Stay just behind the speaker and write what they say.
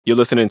You're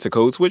listening to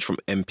Code Switch from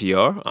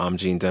NPR. I'm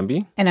Gene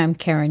Demby. And I'm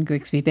Karen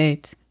Grigsby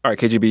Bates. All right,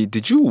 KGB,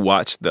 did you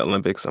watch the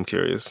Olympics? I'm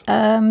curious.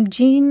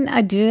 Gene,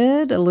 I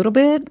did a little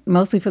bit,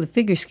 mostly for the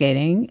figure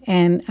skating.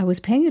 And I was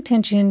paying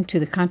attention to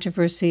the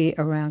controversy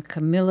around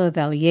Kamila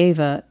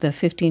Valieva, the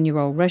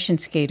 15-year-old Russian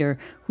skater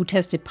who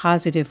tested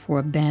positive for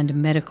a banned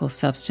medical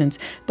substance,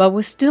 but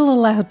was still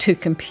allowed to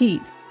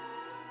compete.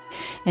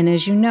 And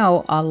as you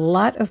know, a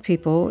lot of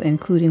people,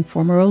 including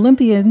former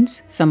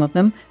Olympians, some of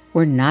them,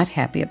 were not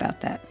happy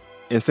about that.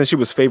 And since she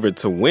was favored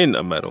to win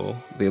a medal,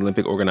 the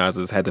Olympic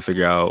organizers had to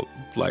figure out,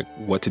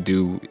 what to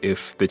do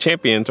if the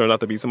champion turned out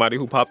to be somebody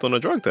who popped on a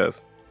drug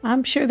test.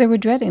 I'm sure they were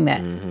dreading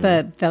that.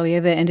 But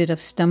Valieva ended up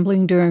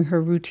stumbling during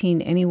her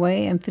routine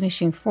anyway and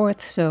finishing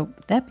fourth, so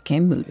that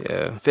became moot.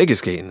 Yeah, figure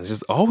skating is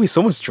just always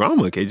so much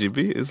drama,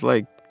 KGB. It's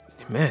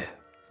man.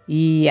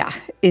 Yeah,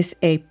 it's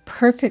a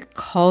perfect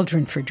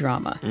cauldron for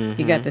drama.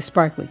 You got the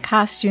sparkly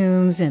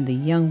costumes and the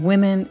young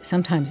women,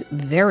 sometimes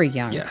very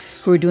young,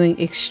 yes, who are doing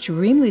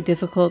extremely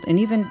difficult and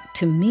even,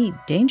 to me,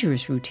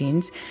 dangerous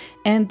routines.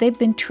 And they've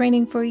been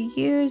training for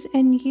years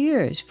and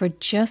years for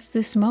just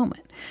this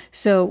moment.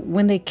 So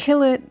when they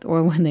kill it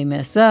or when they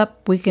mess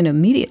up, we can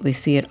immediately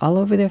see it all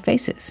over their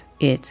faces.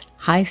 It's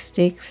high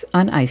stakes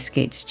on ice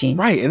skates, Gene.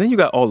 Right, and then you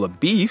got all the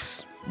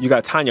beefs. You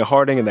got Tanya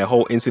Harding and that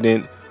whole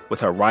incident with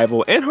her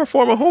rival and her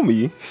former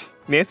homie,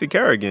 Nancy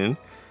Kerrigan.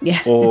 Yeah.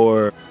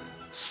 Or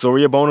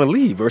Surya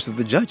Bonaly versus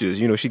the judges.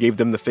 You know, she gave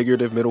them the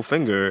figurative middle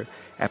finger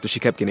after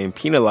she kept getting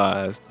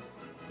penalized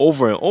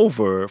over and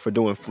over for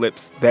doing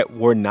flips that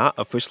were not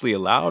officially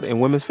allowed in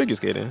women's figure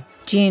skating.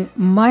 Gene,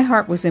 my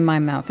heart was in my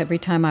mouth every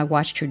time I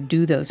watched her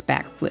do those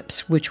backflips,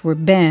 which were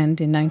banned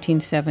in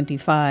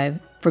 1975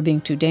 for being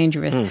too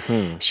dangerous.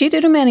 She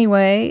did them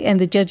anyway,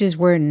 and the judges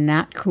were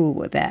not cool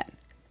with that.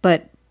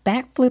 But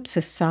backflips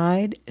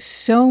aside,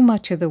 so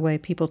much of the way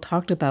people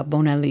talked about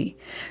Bonaly,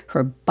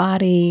 her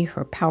body,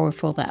 her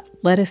powerful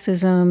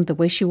athleticism, the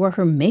way she wore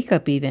her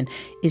makeup even,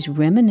 is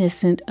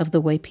reminiscent of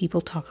the way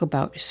people talk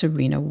about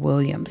Serena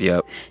Williams.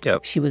 Yep.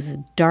 She was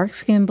a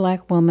dark-skinned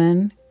black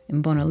woman,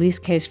 in Bonaly's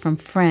case from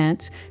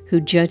France, who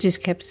judges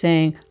kept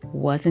saying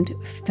wasn't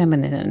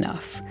feminine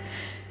enough.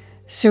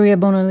 Surya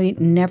Bonaly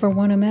never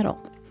won a medal.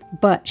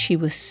 But she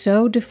was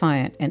so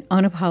defiant and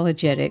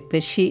unapologetic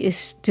that she is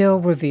still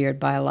revered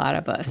by a lot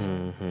of us.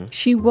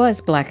 She was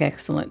black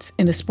excellence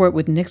in a sport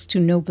with next to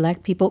no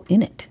black people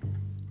in it.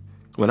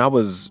 When I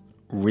was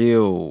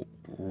real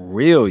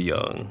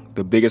young,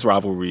 the biggest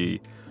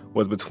rivalry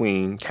was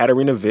between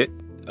Katharina Witt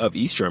of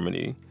East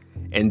Germany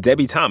and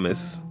Debbie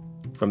Thomas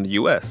from the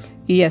U.S.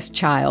 Yes,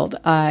 child.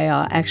 I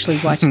actually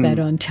watched that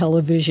on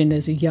television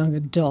as a young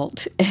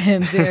adult.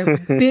 And their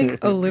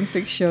big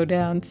Olympic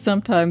showdown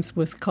sometimes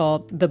was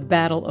called the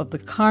Battle of the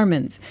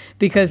Carmens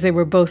because they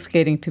were both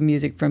skating to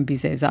music from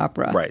Bizet's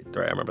opera. Right, I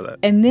remember that.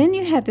 And then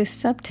you had this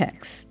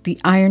subtext, the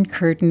Iron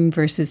Curtain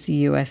versus the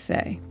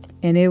USA.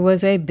 And it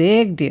was a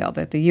big deal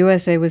that the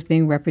USA was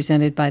being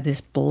represented by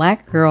this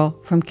black girl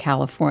from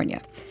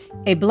California.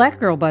 A black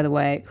girl, by the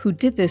way, who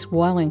did this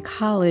while in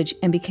college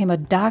and became a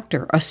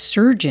doctor, a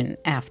surgeon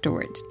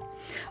afterwards.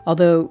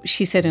 Although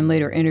she said in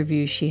later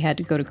interviews she had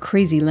to go to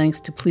crazy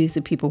lengths to please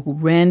the people who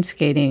ran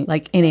skating.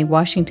 Like in a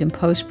Washington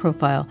Post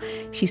profile,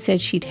 she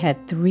said she'd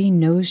had 3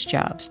 nose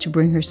jobs to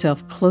bring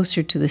herself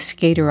closer to the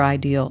skater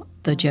ideal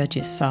the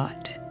judges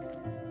sought.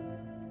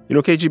 You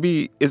know,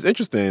 KGB, is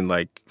interesting.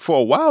 For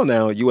a while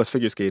now, U.S.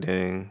 figure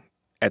skating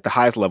at the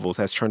highest levels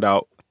has turned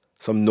out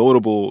some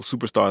notable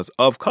superstars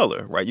of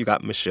color, right? You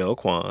got Michelle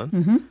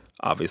Kwan.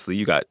 Obviously,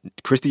 you got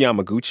Kristi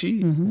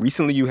Yamaguchi.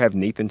 Recently, you have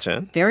Nathan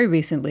Chen. Very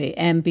recently.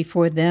 And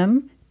before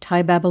them,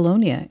 Ty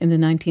Babylonia in the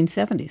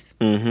 1970s.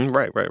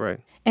 Right.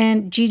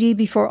 And GD,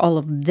 before all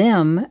of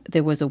them,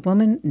 there was a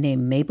woman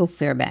named Mabel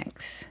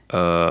Fairbanks.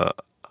 I'm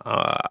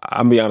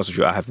going to be honest with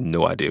you, I have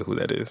no idea who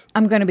that is.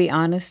 I'm going to be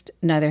honest,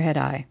 neither had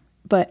I.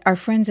 But our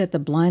friends at the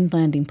Blind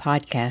Landing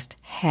podcast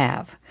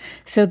have.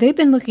 So they've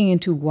been looking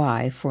into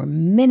why, for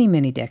many,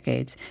 many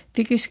decades,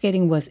 figure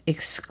skating was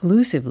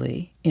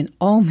exclusively, in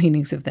all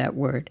meanings of that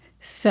word,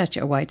 such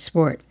a white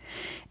sport.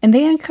 And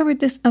they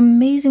uncovered this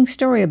amazing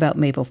story about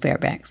Mabel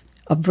Fairbanks,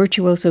 a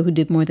virtuoso who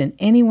did more than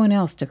anyone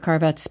else to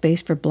carve out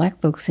space for black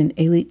folks in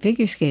elite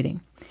figure skating.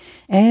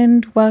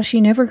 And while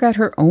she never got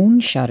her own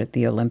shot at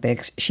the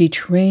Olympics, she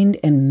trained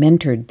and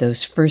mentored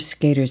those first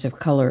skaters of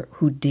color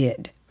who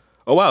did.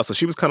 Oh, wow. So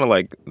she was kind of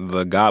like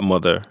the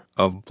godmother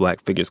of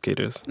black figure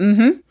skaters.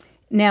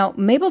 Now,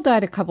 Mabel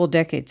died a couple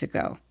decades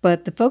ago,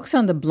 but the folks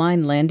on the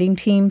Blind Landing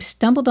team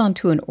stumbled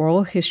onto an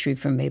oral history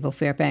from Mabel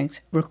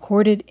Fairbanks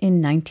recorded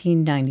in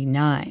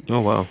 1999. Oh,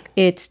 wow.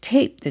 It's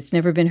tape that's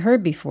never been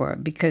heard before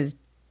because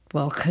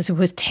it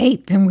was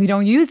tape, and we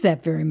don't use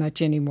that very much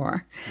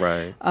anymore.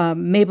 Right.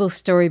 Mabel's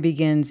story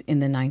begins in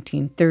the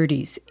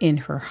 1930s in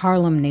her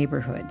Harlem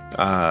neighborhood.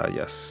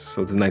 Yes.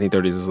 So the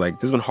 1930s is this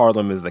is when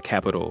Harlem is the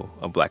capital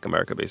of Black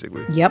America,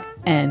 basically. Yep,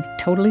 and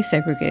totally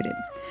segregated.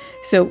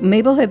 So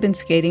Mabel had been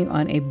skating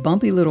on a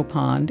bumpy little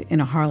pond in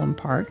a Harlem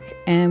park,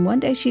 and one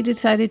day she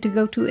decided to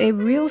go to a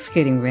real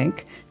skating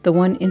rink, the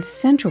one in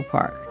Central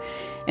Park.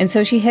 And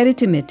so she headed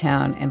to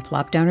Midtown and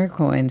plopped down her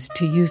coins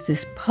to use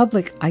this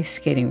public ice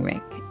skating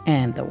rink.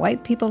 And the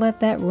white people at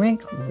that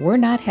rink were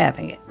not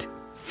having it.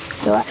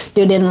 So I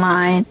stood in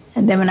line,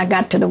 and then when I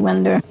got to the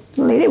window,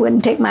 the lady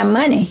wouldn't take my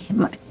money.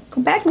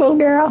 Go back, little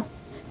girl.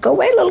 Go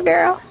away, little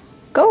girl.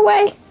 Go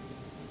away.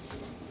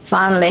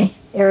 Finally,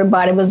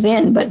 everybody was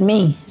in but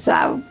me. So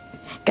I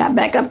got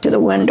back up to the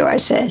window. I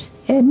said,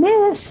 hey,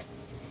 miss,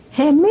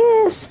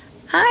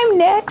 I'm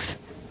next.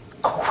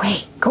 Go away,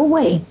 go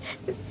away.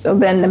 So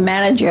then the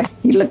manager,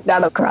 he looked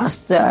out across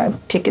the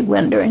ticket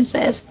window and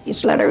says,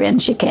 just let her in,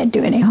 she can't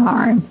do any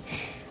harm.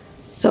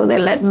 So they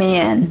let me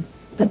in,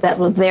 but that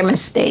was their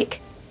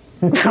mistake.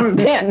 From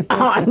then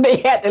on,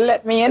 they had to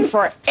let me in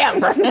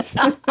forever.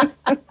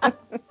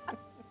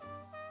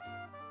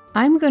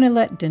 I'm going to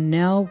let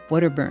Danelle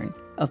Waterburn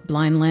of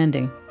Blind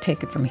Landing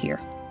take it from here.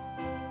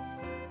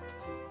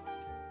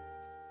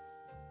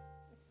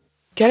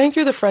 Getting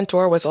through the front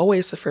door was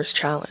always the first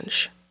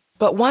challenge.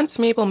 But once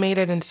Mabel made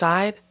it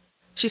inside,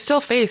 she still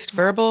faced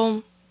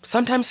verbal,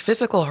 sometimes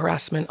physical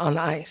harassment on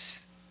the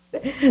ice.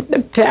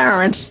 The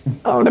parents,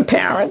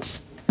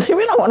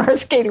 we don't want her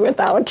skating with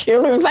our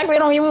children. In fact, we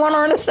don't even want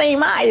her on the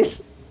same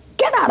ice.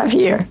 Get out of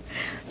here.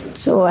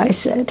 So I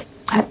said,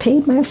 I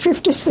paid my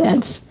 50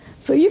 cents,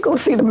 so you go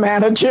see the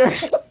manager.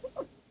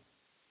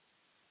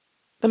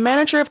 The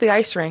manager of the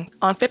ice rink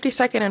on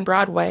 52nd and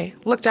Broadway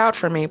looked out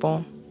for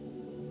Mabel.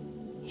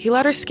 He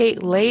let her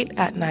skate late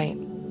at night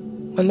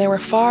when there were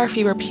far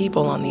fewer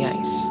people on the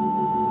ice.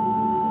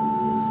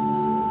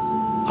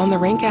 On the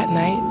rink at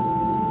night,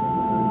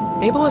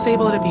 Mabel was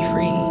able to be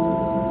free.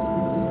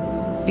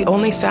 The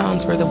only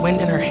sounds were the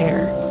wind in her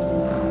hair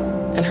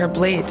and her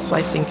blade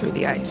slicing through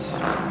the ice.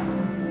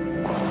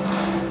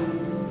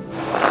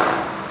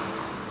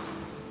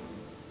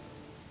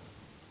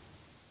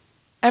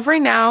 Every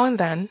now and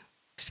then,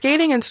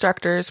 skating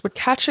instructors would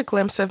catch a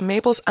glimpse of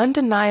Mabel's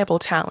undeniable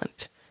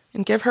talent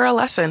and give her a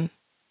lesson,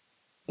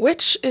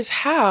 which is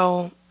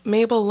how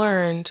Mabel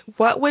learned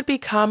what would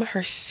become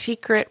her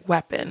secret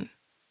weapon: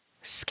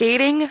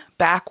 skating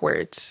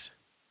backwards.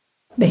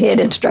 The head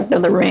instructor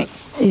of the rink,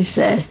 he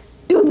said,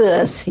 do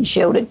this. He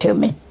showed it to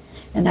me,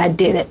 and I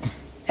did it.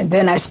 And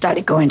then I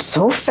started going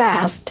so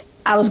fast.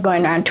 I was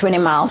going around 20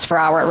 miles per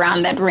hour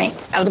around that rink.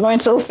 I was going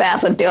so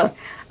fast until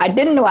I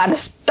didn't know how to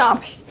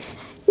stop.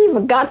 He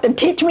forgot to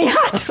teach me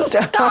how to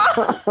stop.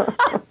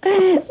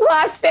 So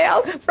I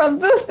fell from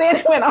this end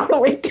and went all the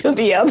way to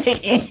the other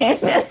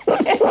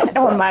end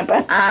on my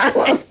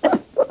behind.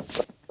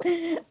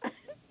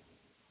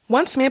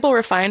 Once Mabel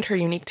refined her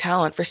unique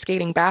talent for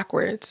skating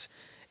backwards,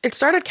 it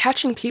started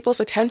catching people's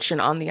attention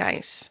on the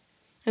ice.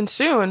 And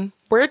soon,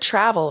 word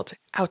traveled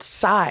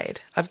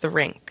outside of the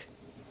rink.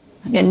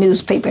 The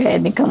newspaper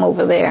had me come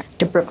over there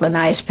to Brooklyn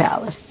Ice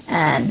Palace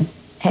and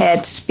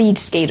had speed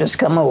skaters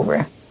come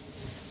over.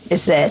 They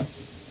said,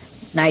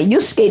 now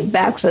you skate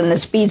backwards and the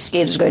speed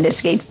skater's going to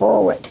skate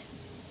forward.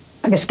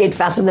 I can skate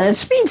faster than the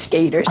speed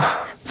skaters.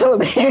 So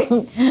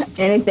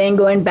anything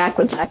going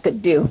backwards I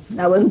could do.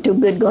 I wasn't too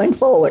good going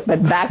forward,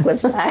 but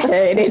backwards I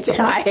had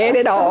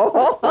it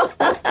all.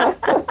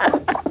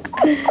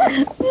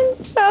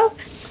 So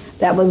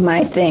that was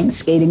my thing,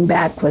 skating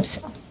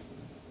backwards.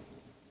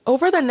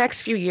 Over the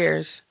next few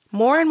years,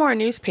 more and more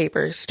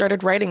newspapers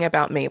started writing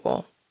about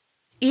Mabel.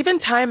 Even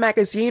Time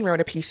magazine wrote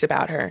a piece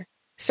about her,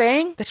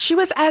 saying that she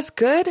was as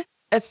good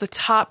as the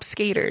top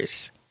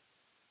skaters.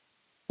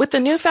 With the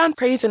newfound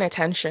praise and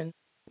attention,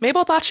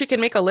 Mabel thought she could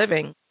make a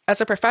living as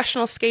a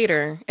professional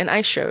skater in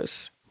ice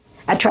shows.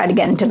 I tried to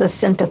get into the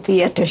Center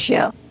Theater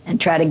show and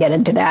try to get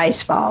into the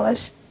Ice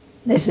Fallers.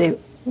 They said,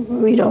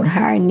 we don't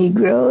hire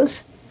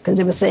Negroes, because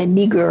they were saying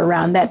Negro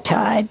around that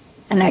time.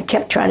 And I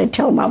kept trying to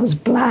tell them I was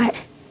black.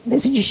 They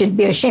said, you should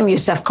be ashamed of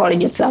yourself calling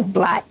yourself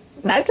black.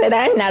 And I said,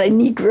 I'm not a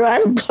Negro,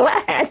 I'm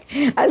black.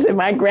 I said,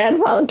 my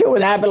grandfather told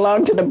me I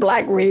belonged to the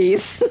black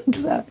race.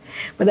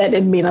 But that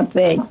didn't mean a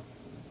thing.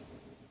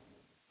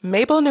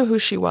 Mabel knew who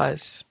she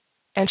was,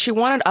 and she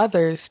wanted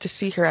others to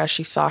see her as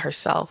she saw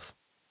herself.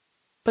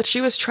 But she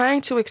was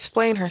trying to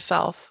explain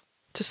herself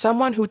to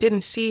someone who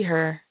didn't see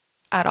her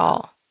at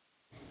all.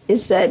 He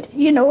said,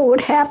 you know what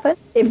would happen?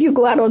 If you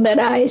go out on that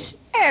ice,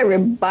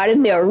 everybody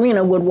in the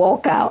arena would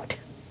walk out.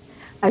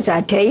 I said,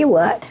 I tell you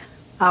what,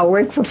 I'll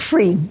work for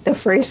free the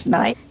first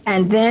night.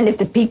 And then if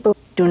the people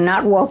do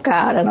not walk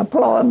out and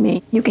applaud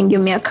me, you can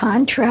give me a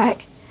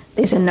contract.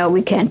 They said, no,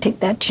 we can't take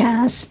that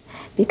chance,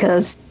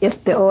 because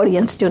if the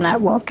audience do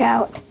not walk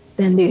out,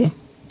 then the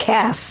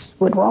cast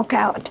would walk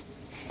out.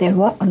 They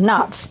will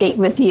not skate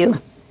with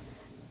you.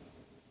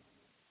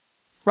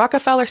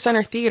 Rockefeller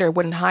Center Theater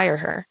wouldn't hire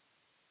her.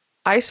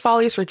 Ice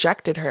Follies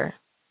rejected her.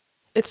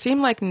 It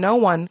seemed like no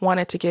one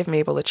wanted to give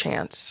Mabel a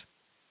chance.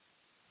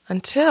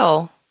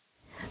 Until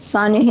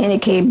Sonia Henney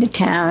came to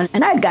town,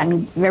 and I'd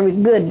gotten very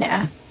good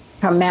now.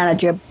 Her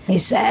manager, he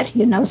said,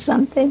 you know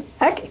something?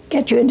 I could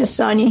get you into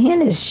Sonia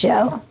Henney's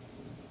show.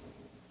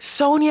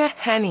 Sonia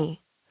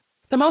Henney,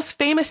 the most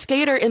famous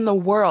skater in the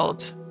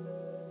world.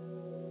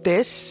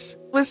 This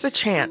was the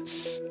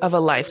chance of a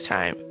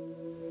lifetime.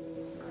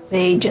 The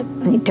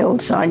agent, he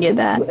told Sonia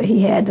that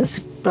he had this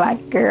black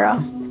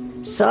girl.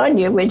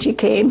 Sonia, when she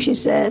came, she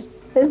said,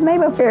 "Is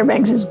Mabel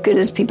Fairbanks as good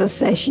as people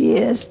say she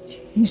is?"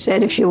 He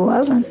said, "If she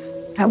wasn't,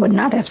 I would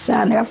not have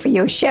signed her up for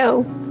your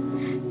show."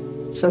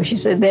 So she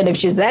said, "Then if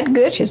she's that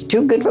good, she's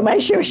too good for my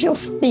show, she'll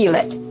steal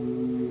it.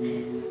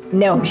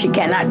 No, she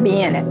cannot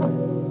be in it."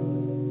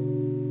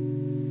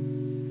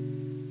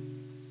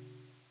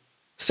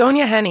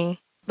 Sonja Henie,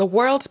 the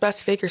world's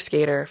best figure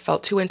skater,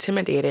 felt too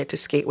intimidated to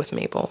skate with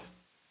Mabel.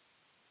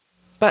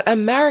 But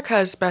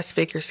America's best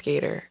figure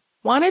skater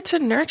wanted to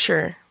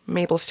nurture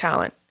Mabel's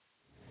talent.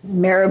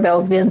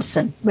 Maribel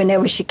Vinson,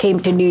 whenever she came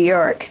to New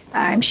York,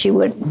 she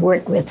would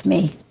work with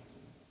me.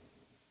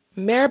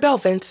 Maribel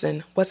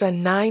Vinson was a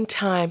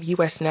 9-time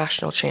U.S.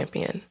 national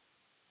champion.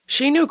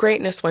 She knew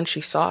greatness when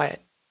she saw it,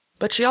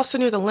 but she also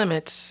knew the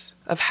limits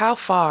of how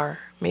far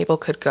Mabel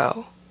could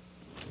go.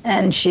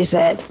 And she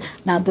said,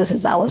 "Now this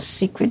is our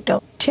secret.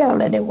 Don't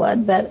tell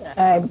anyone that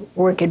I'm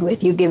working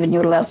with you, giving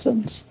you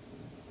lessons."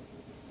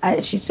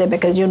 She said,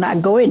 "Because you're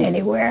not going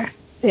anywhere.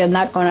 They're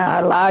not going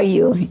to allow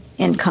you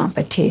in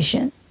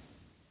competition."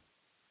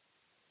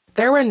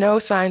 There were no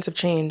signs of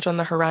change on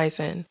the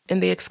horizon in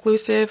the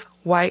exclusive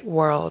white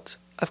world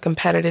of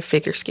competitive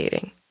figure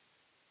skating.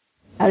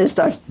 I just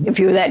thought, if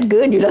you're that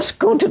good, you just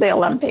go to the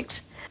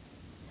Olympics.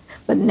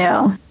 But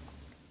no.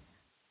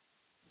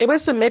 It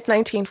was the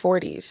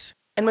mid-1940s,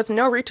 and with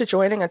no route to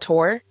joining a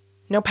tour,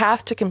 no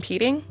path to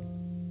competing,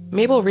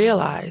 Mabel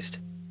realized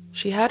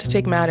she had to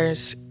take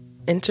matters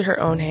into her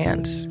own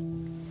hands.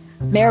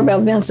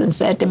 Maribel Vinson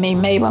said to me,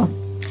 "Mabel,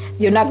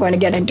 you're not going to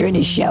get into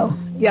any show.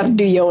 You have to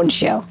do your own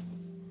show."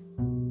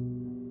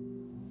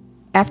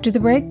 After the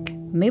break,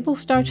 Mabel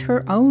starts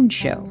her own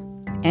show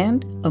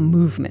and a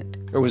movement.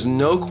 There was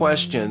no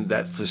question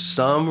that for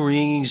some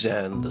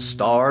reason the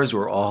stars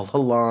were all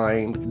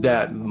aligned,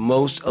 that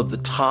most of the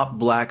top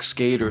black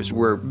skaters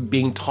were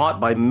being taught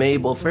by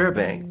Mabel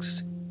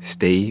Fairbanks.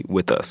 Stay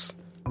with us.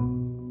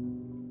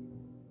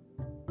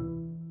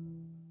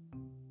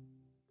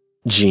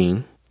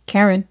 Gene.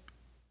 Karen.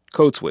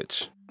 Code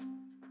Switch.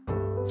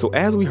 So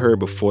as we heard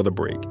before the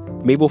break,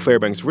 Mabel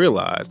Fairbanks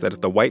realized that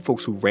if the white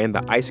folks who ran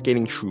the ice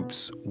skating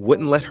troops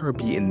wouldn't let her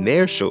be in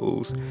their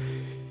shows,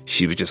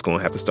 she was just going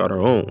to have to start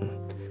her own.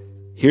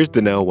 Here's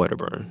Donnell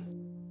Wedderburn.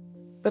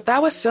 But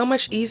that was so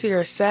much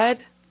easier said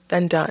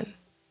than done.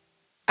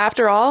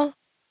 After all,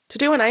 to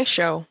do an ice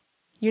show,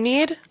 you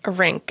need a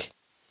rink.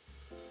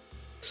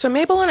 So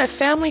Mabel and a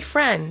family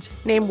friend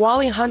named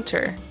Wally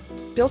Hunter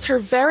built her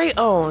very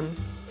own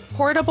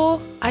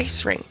portable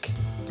ice rink.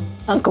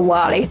 Uncle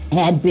Wally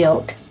had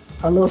built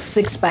a little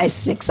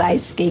 6x6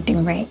 ice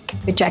skating rink,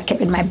 which I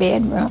kept in my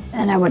bedroom.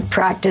 And I would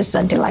practice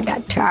until I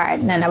got tired,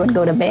 and then I would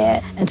go to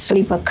bed and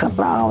sleep a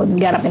couple hours and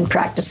get up and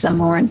practice some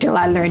more until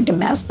I learned to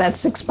master that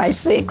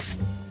 6x6.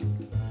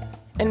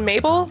 And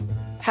Mabel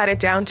had it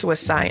down to a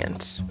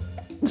science.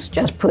 It's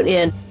just put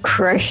in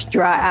crushed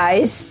dry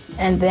ice,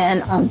 and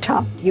then on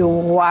top you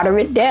water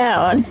it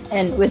down,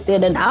 and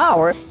within an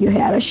hour you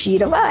had a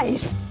sheet of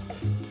ice.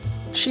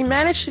 She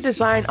managed to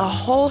design a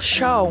whole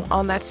show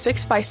on that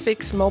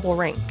 6x6 mobile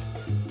rink.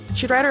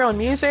 She'd write her own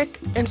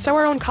music and sew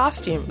her own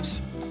costumes.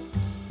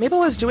 Mabel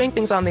was doing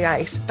things on the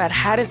ice that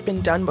hadn't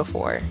been done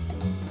before.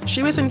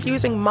 She was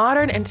infusing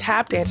modern and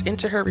tap dance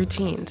into her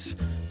routines,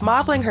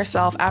 modeling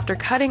herself after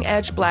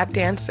cutting-edge black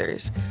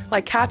dancers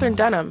like Katherine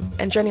Dunham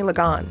and Jenny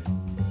Ligon.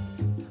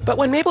 But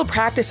when Mabel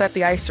practiced at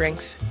the ice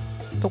rinks,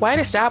 the white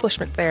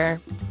establishment there,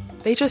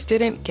 they just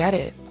didn't get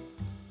it.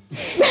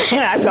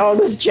 After all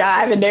this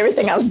jive and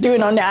everything I was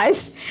doing on the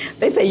ice,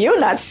 they'd say, "You're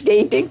not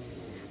skating,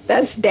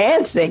 that's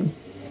dancing."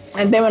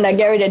 And then when I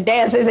get ready to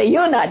dance, they say,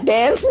 "You're not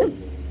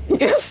dancing,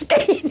 you're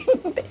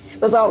skating."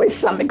 There's always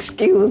some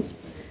excuse.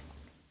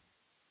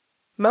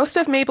 Most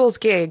of Mabel's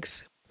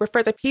gigs were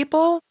for the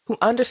people who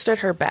understood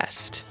her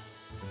best,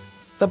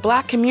 the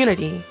black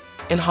community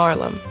in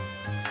Harlem.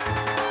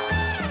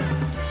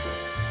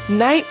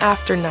 Night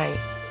after night,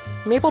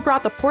 Mabel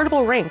brought the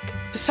portable rink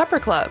to supper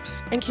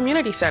clubs and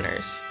community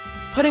centers,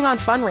 putting on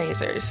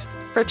fundraisers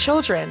for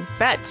children,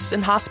 vets,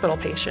 and hospital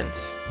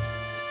patients.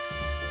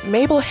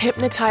 Mabel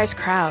hypnotized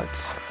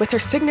crowds with her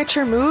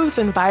signature moves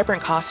and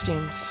vibrant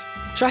costumes,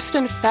 dressed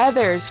in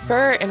feathers,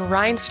 fur, and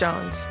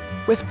rhinestones,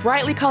 with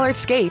brightly colored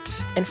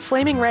skates and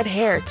flaming red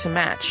hair to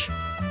match.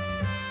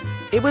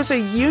 It was a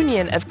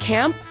union of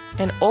camp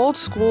and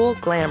old-school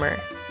glamour.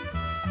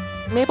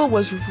 Mabel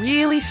was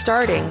really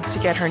starting to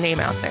get her name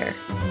out there.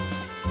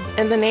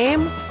 And the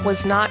name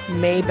was not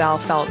Maybelle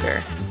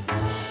Felder.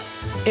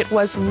 It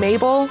was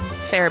Mabel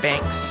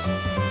Fairbanks.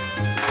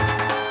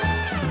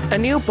 A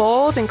new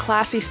bold and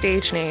classy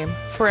stage name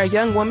for a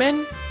young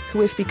woman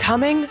who is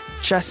becoming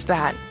just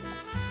that.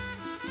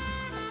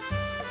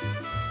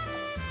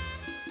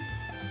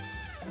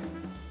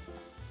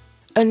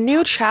 A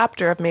new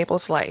chapter of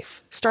Mabel's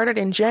life started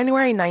in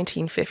January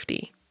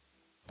 1950,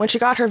 when she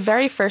got her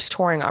very first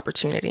touring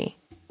opportunity,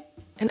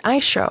 an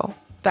ice show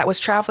that was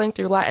traveling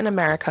through Latin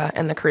America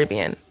and the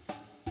Caribbean.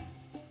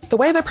 The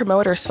way the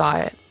promoters saw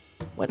it,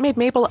 what made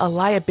Mabel a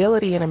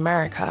liability in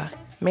America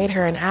made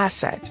her an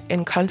asset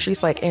in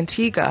countries like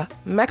Antigua,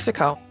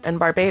 Mexico, and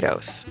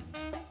Barbados.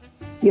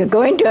 You're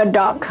going to a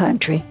dark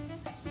country.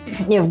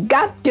 You've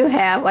got to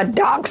have a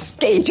dark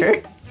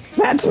skater.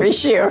 That's for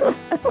sure.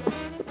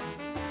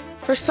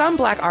 For some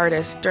Black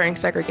artists during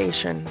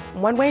segregation,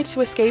 one way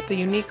to escape the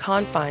unique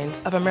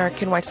confines of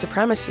American white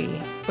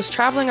supremacy was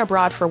traveling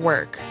abroad for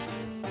work.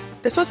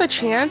 This was a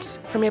chance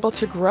for Mabel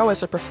to grow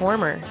as a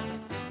performer.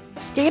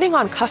 Skating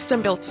on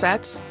custom-built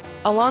sets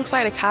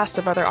alongside a cast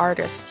of other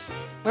artists,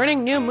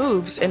 learning new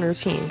moves and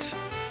routines.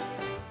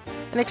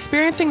 And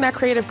experiencing that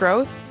creative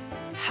growth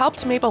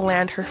helped Mabel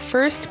land her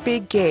first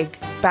big gig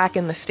back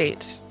in the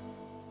States.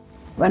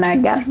 When I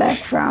got back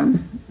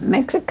from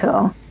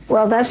Mexico,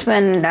 well, that's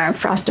when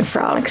Frosty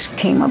Frolics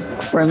came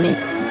up for me.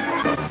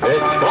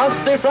 It's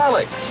Frosty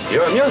Frolics,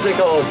 your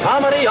musical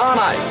comedy on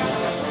ice.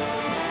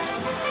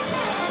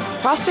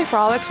 Frosty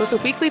Frolics was a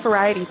weekly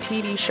variety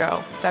TV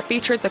show that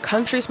featured the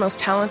country's most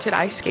talented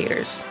ice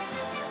skaters,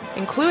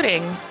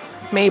 including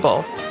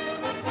Mabel.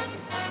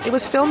 It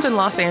was filmed in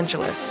Los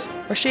Angeles,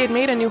 where she had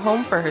made a new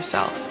home for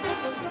herself.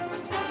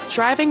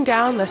 Driving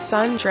down the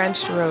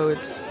sun-drenched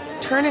roads,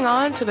 turning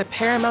on to the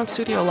Paramount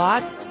Studio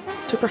lot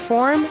to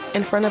perform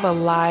in front of a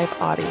live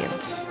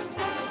audience.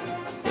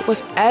 It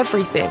was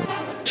everything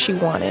she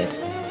wanted.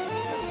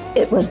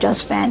 It was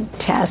just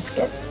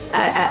fantastic.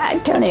 I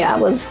tell you, I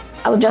was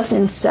just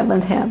in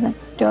seventh heaven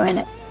doing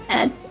it.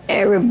 And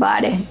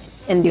everybody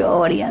in the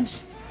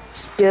audience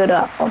stood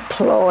up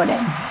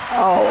applauding.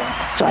 Oh,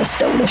 so I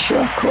stole the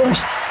show, of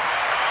course.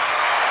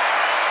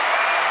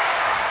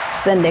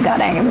 Then they got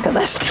angry because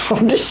I stole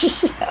the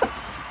show.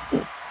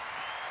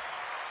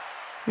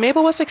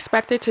 Mabel was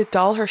expected to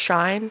dull her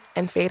shine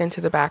and fade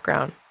into the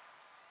background.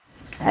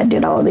 I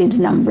did all these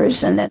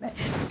numbers, and then,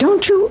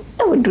 don't you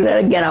ever do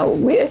that again.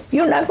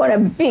 You're not going to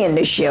be in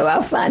the show.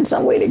 I'll find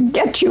some way to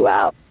get you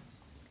out.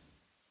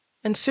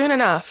 And soon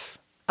enough,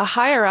 a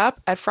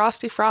higher-up at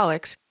Frosty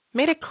Frolics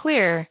made it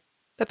clear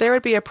that there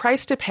would be a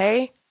price to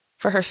pay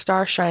for her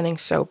star shining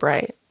so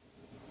bright.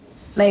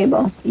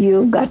 Mabel,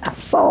 you've got to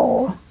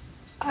fall.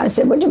 I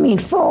said, what do you mean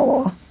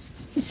fall?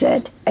 He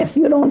said, if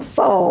you don't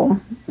fall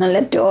and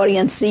let the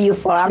audience see you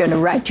fall, I'm going to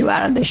write you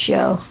out of the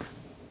show.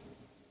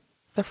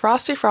 The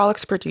Frosty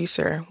Frolics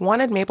producer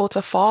wanted Mabel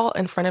to fall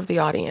in front of the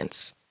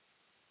audience.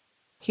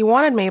 He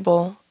wanted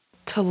Mabel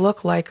to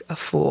look like a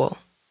fool.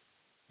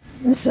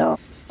 And so,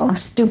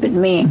 stupid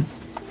me,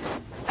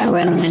 I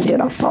went on and did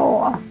a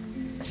fall.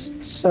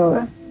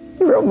 So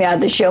he wrote me out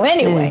of the show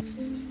anyway.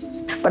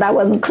 But I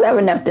wasn't clever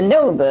enough to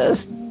know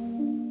this.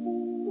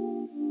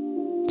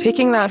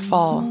 Taking that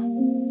fall,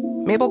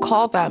 Mabel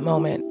called that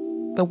moment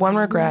the one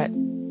regret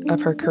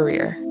of her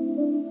career.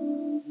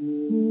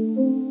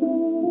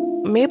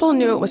 Mabel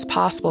knew it was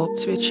possible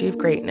to achieve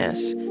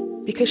greatness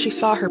because she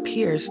saw her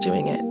peers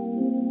doing it.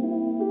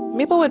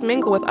 Mabel would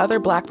mingle with other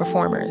Black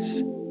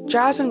performers,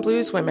 jazz and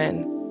blues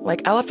women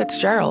like Ella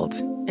Fitzgerald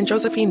and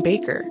Josephine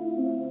Baker.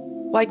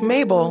 Like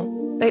Mabel,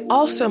 they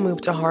also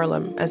moved to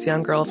Harlem as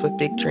young girls with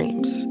big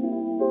dreams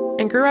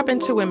and grew up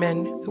into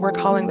women who were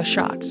calling the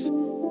shots,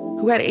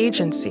 who had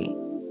agency,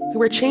 who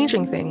were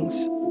changing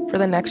things for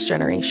the next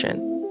generation.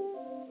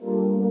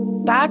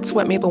 That's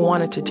what Mabel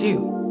wanted to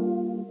do.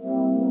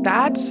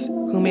 That's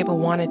who Mabel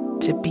wanted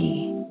to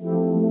be.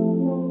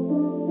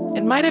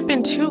 It might have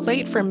been too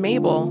late for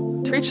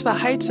Mabel to reach the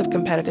heights of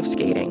competitive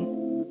skating,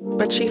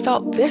 but she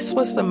felt this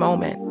was the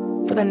moment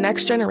for the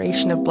next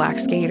generation of Black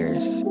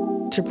skaters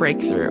to break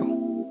through.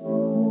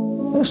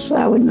 So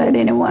I wouldn't let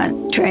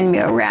anyone turn me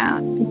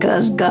around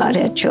because God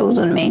had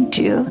chosen me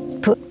to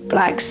put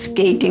Black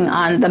skating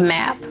on the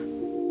map.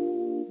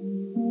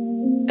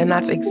 And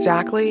that's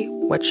exactly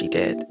what she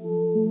did.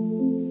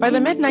 By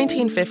the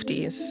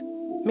mid-1950s,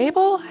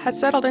 Mabel had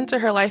settled into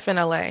her life in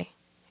LA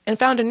and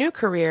found a new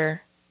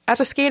career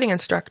as a skating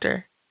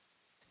instructor.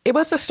 It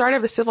was the start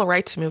of the civil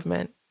rights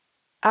movement.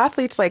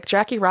 Athletes like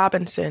Jackie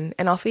Robinson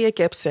and Althea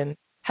Gibson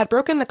had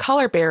broken the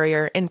color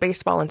barrier in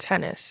baseball and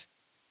tennis.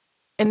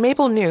 And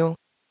Mabel knew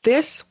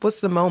this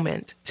was the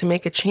moment to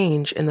make a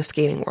change in the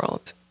skating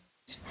world.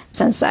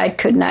 Since I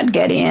could not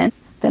get in,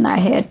 then I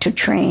had to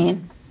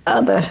train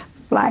other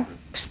Black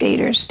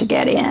skaters to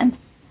get in.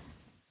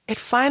 It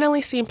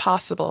finally seemed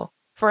possible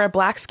for a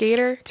Black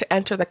skater to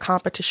enter the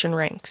competition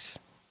ranks.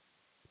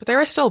 But there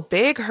were still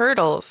big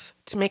hurdles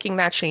to making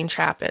that change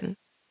happen.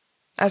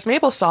 As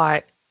Mabel saw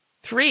it,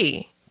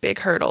 3 big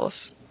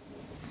hurdles.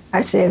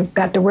 I said, I've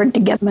got to work to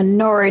get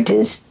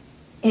minorities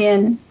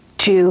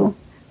into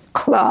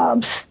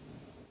clubs.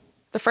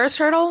 The first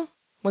hurdle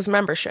was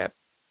membership.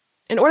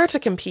 In order to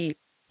compete,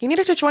 you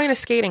needed to join a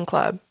skating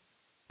club,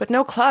 but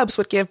no clubs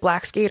would give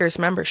Black skaters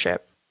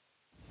membership.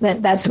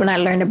 That's when I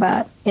learned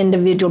about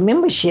individual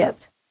membership.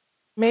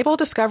 Mabel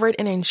discovered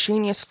an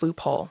ingenious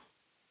loophole.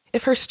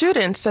 If her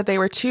students said they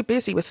were too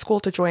busy with school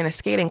to join a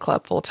skating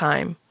club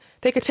full-time,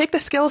 they could take the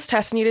skills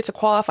test needed to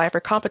qualify for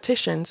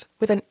competitions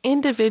with an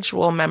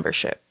individual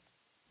membership.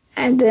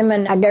 And then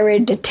when I got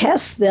ready to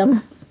test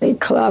them, the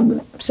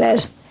club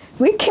said,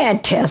 we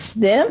can't test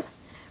them.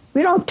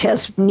 We don't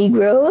test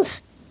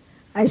Negroes.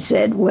 I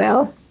said,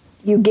 well,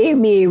 You gave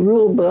me a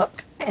rule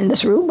book, and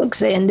this rule book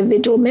said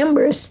individual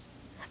members.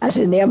 I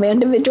said, they're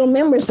individual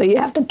members, so you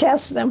have to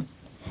test them.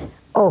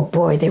 Oh,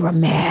 boy, they were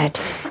mad.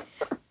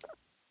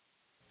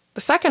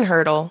 The second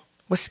hurdle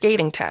was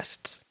skating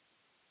tests.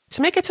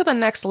 To make it to the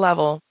next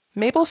level,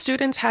 Mabel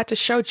students had to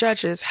show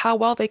judges how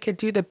well they could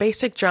do the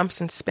basic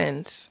jumps and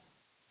spins.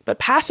 But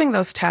passing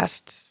those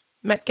tests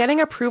meant getting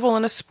approval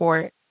in a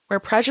sport where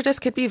prejudice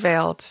could be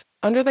veiled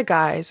under the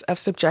guise of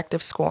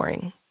subjective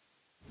scoring.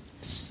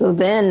 So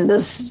then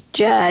this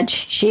judge,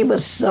 she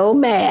was so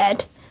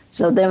mad.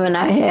 So then when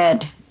I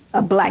had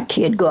a black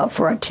kid go up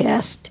for a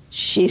test,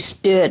 she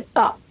stood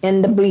up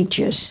in the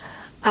bleachers.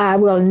 I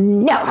will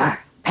never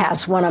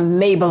pass one of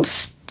Mabel's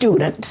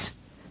students.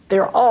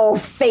 They're all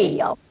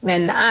fail,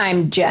 and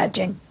I'm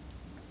judging.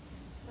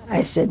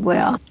 I said,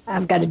 well,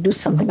 I've got to do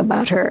something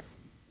about her.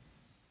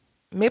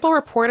 Mabel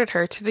reported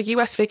her to the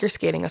U.S. Figure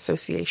Skating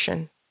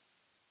Association.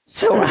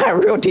 So I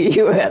wrote to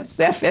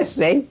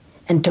USFSA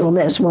and told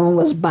them this woman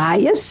was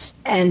biased,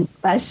 and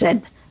I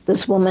said,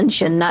 this woman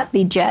should not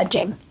be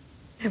judging.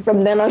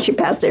 From then on, she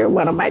passed every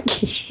one of my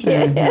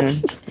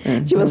kids.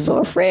 She was so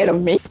afraid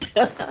of me.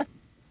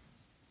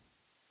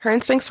 Her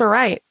instincts were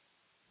right.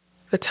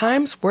 The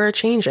times were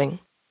changing.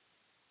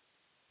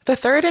 The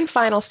third and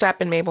final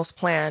step in Mabel's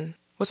plan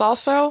was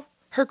also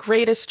her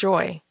greatest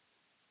joy: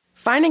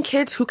 finding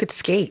kids who could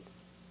skate.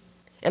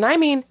 And I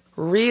mean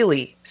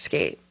really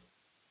skate.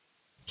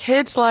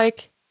 Kids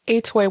like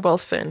Atoy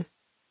Wilson.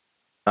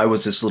 I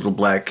was this little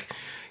black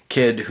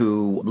kid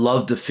who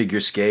loved to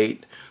figure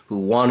skate, who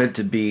wanted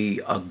to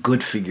be a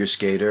good figure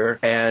skater,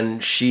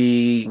 and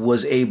she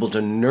was able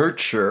to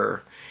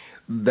nurture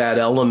that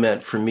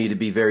element for me to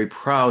be very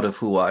proud of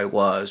who I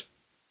was.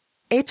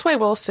 Atoy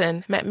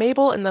Wilson met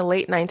Mabel in the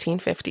late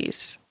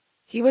 1950s.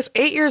 He was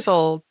 8 years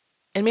old,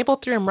 and Mabel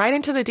threw him right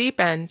into the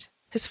deep end,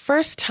 his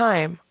first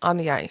time on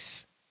the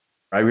ice.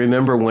 I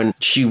remember when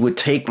she would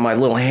take my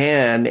little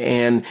hand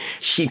and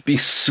she'd be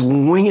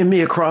swinging me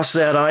across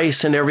that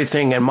ice and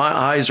everything, and my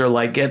eyes are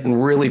like getting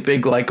really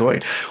big, like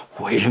going,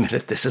 wait a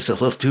minute, this is a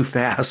little too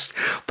fast,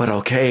 but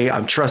okay,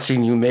 I'm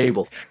trusting you,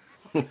 Mabel.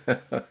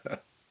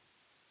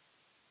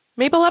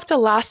 Mabel left a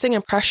lasting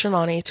impression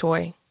on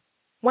Atoy,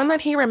 one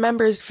that he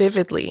remembers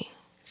vividly,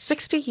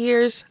 60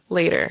 years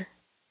later.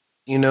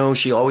 You know,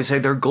 she always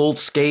had her gold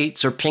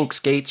skates or pink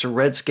skates or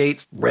red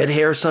skates, red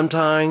hair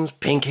sometimes,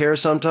 pink hair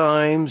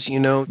sometimes. You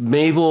know,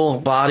 Mabel,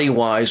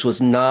 body-wise,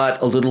 was not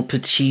a little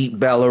petite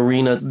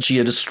ballerina. She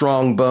had a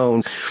strong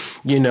bone.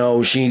 You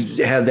know,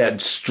 she had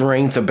that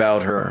strength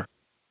about her.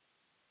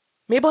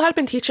 Mabel had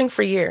been teaching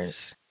for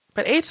years,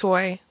 but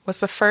Atoy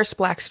was the first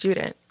black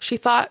student she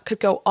thought could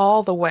go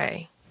all the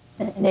way.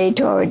 And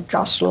Atoy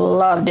just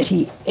loved it.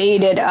 He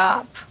ate it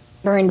up,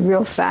 learned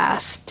real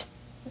fast.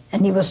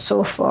 And he was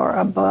so far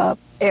above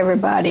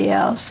everybody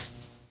else.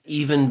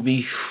 Even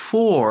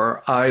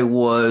before I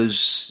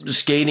was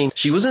skating,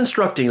 she was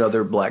instructing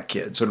other black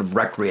kids, sort of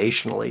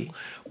recreationally.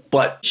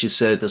 But she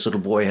said, this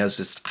little boy has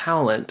this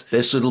talent.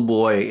 This little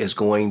boy is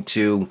going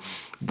to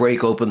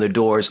break open the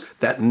doors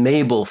that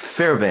Mabel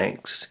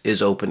Fairbanks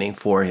is opening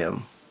for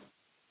him.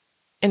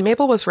 And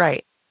Mabel was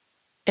right.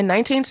 In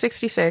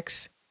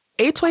 1966,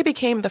 Atoy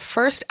became the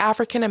first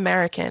African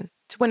American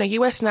to win a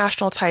U.S.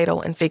 national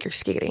title in figure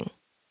skating.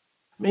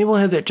 Mabel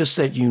had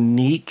that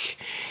unique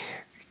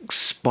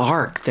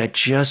spark that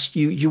just,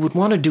 you would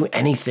want to do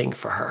anything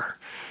for her.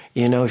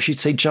 You know, if she'd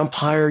say, jump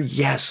higher,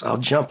 yes, I'll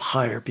jump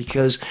higher,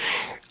 because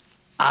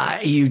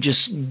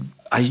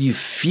you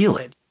feel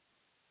it.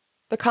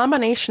 The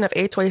combination of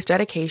Atoy's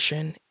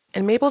dedication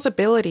and Mabel's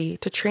ability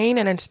to train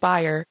and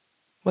inspire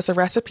was a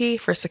recipe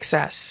for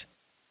success.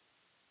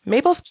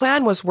 Mabel's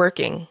plan was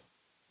working.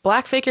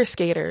 Black figure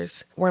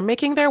skaters were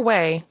making their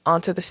way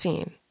onto the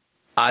scene.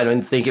 I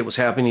don't think it was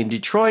happening in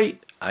Detroit.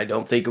 I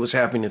don't think it was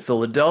happening in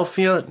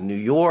Philadelphia, New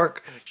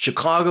York,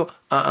 Chicago.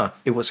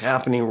 It was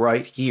happening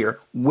right here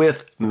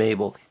with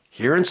Mabel,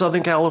 here in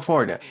Southern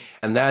California.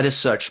 And that is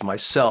such.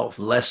 Myself,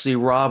 Leslie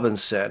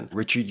Robinson,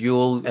 Richard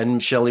Ewell,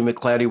 and Shelley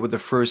McClatty were the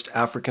first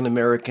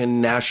African-American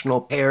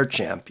national pair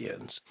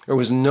champions. There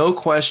was no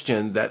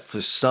question that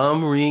for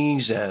some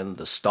reason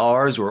the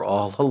stars were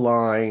all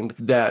aligned,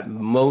 that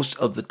most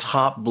of the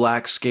top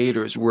black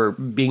skaters were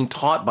being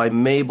taught by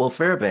Mabel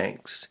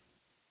Fairbanks.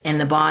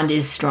 And the bond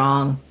is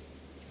strong.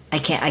 I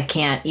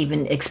can't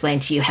even explain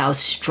to you how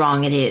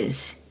strong it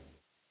is.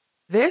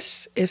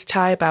 This is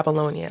Ty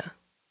Babylonia.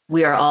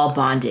 We are all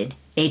bonded.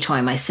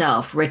 Atoy,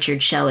 myself,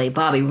 Richard, Shelley,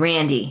 Bobby,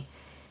 Randy.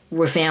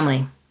 We're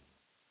family.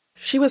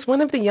 She was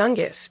one of the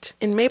youngest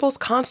in Mabel's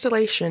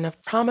constellation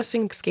of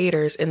promising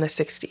skaters in the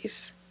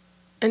 60s.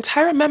 And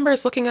Ty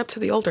remembers looking up to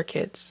the older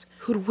kids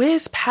who'd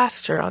whiz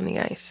past her on the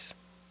ice.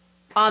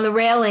 On the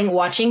railing,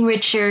 watching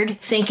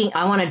Richard, thinking,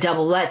 I want a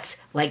double Lutz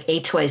like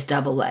Atoy's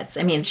double Lutz.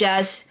 I mean,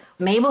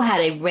 Mabel had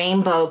a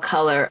rainbow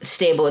color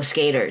stable of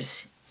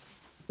skaters.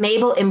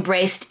 Mabel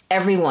embraced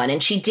everyone,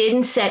 and she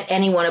didn't set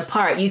anyone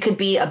apart. You could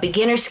be a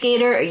beginner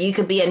skater, or you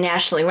could be a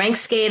nationally ranked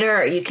skater,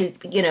 or you could,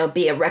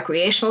 be a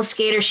recreational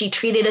skater. She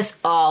treated us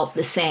all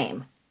the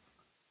same.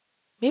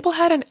 Mabel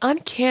had an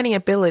uncanny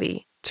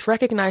ability to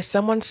recognize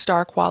someone's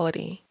star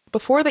quality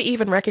before they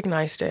even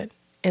recognized it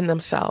in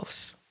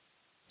themselves.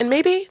 And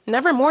maybe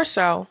never more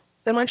so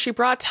than when she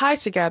brought Ty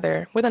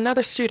together with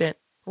another student,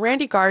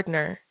 Randy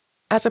Gardner,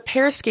 as a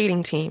pair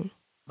skating team.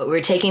 But we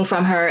were taking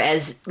from her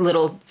as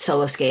little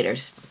solo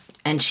skaters.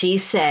 And she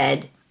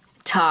said,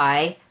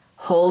 Ty,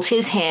 hold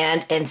his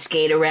hand and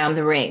skate around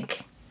the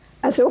rink.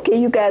 I said, okay,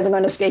 you guys are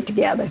going to skate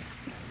together,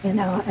 and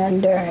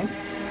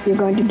you're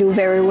going to do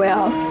very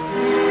well.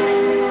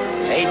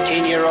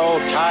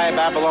 18-year-old Ty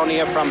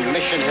Babylonia from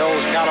Mission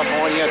Hills,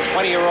 California,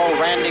 20-year-old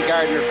Randy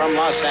Gardner from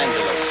Los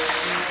Angeles.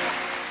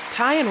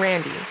 Ty and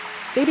Randy,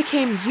 they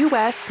became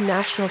U.S.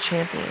 national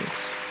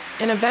champions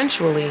and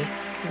eventually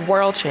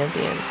world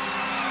champions.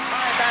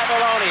 Ty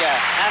Babylonia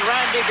and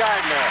Randy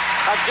Gardner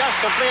have just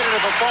completed a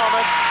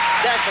performance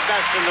that's the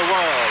best in the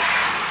world.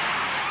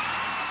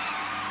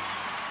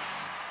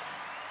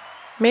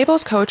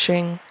 Mabel's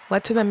coaching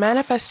led to the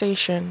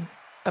manifestation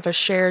of a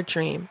shared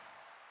dream.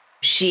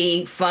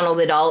 She funneled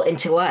it all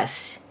into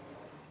us.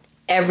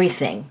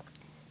 Everything.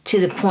 To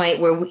the point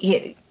where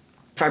if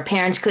our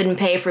parents couldn't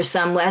pay for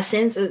some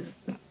lessons,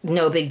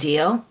 no big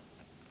deal.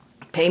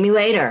 Pay me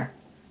later.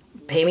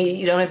 Pay me,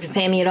 you don't have to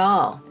pay me at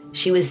all.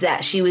 She was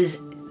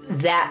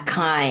that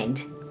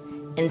kind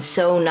and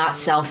so not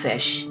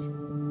selfish.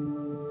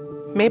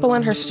 Mabel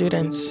and her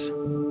students,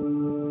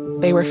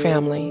 they were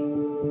family.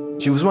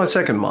 She was my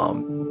second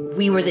mom.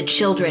 We were the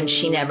children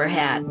she never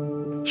had.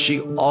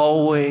 She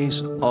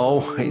always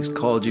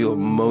called you a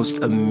most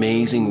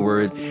amazing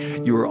word.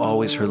 You were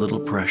always her little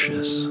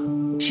precious.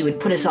 She would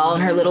put us all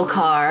in her little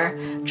car,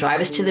 drive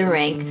us to the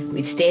rink.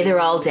 We'd stay there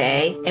all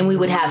day, and we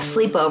would have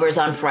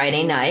sleepovers on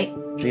Friday night.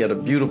 She had a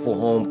beautiful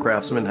home,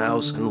 Craftsman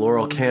House in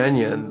Laurel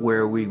Canyon,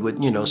 where we would,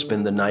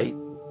 spend the night.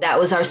 That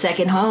was our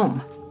second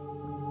home.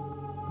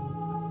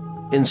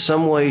 In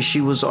some ways, she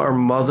was our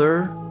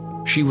mother.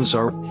 She was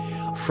our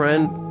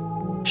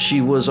friend. She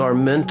was our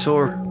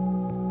mentor.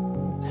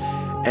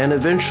 And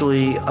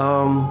eventually,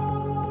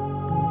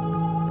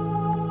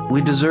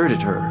 we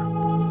deserted her.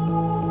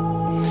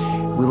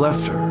 We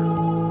left her.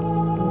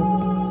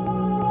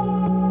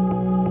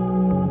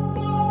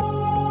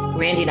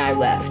 Randy and I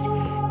left.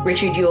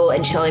 Richard Yule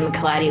and Shelley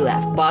McClatty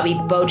left. Bobby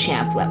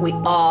Beauchamp left. We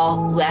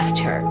all left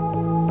her.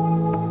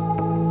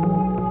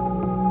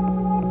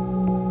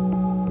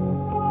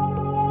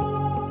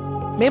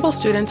 Mabel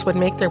students would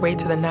make their way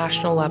to the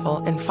national level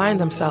and find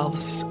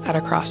themselves at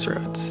a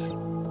crossroads.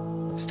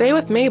 Stay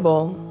with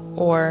Mabel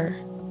or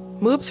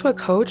move to a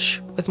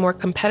coach with more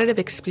competitive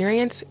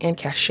experience and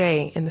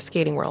cachet in the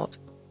skating world.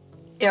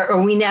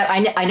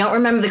 I don't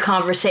remember the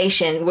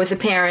conversation with the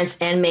parents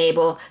and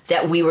Mabel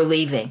that we were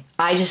leaving.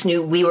 I just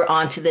knew we were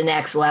on to the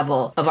next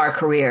level of our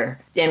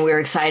career, and we were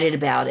excited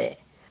about it.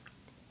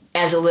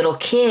 As a little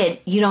kid,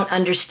 you don't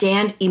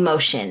understand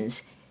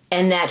emotions,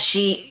 and that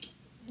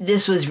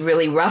this was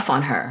really rough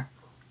on her,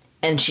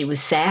 and she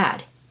was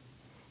sad,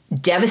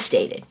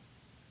 devastated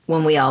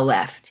when we all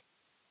left.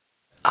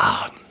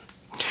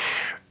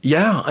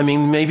 Yeah,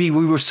 maybe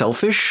we were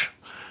selfish,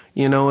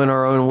 in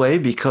our own way,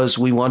 because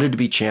we wanted to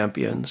be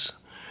champions.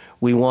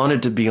 We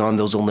wanted to be on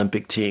those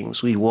Olympic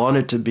teams. We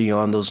wanted to be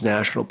on those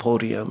national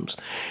podiums.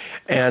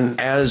 And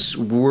as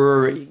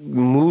we're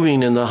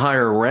moving in the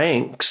higher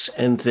ranks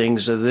and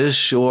things of this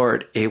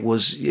sort, it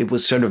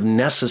was sort of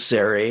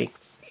necessary.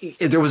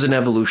 There was an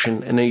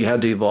evolution, and then you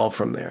had to evolve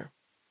from there.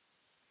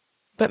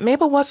 But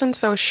Mabel wasn't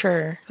so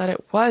sure that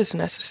it was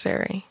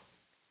necessary.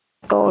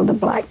 All the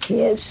black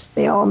kids,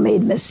 they all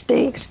made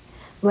mistakes.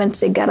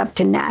 Once they got up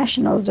to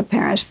nationals, the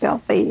parents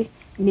felt they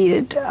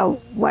needed a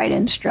white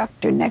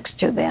instructor next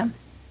to them.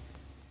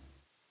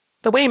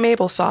 The way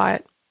Mabel saw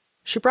it,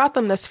 she brought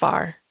them this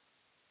far.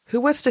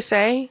 Who was to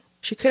say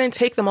she couldn't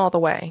take them all the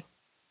way?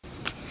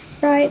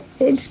 Right,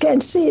 they just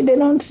can't see it. They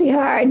don't see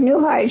how I knew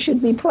how it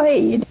should be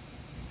played.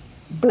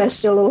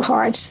 Bless their little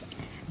hearts.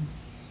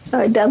 So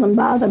it doesn't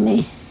bother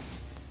me.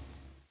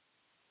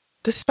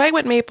 Despite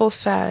what Mabel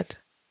said,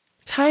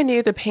 Ty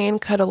knew the pain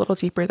cut a little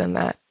deeper than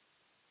that.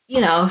 She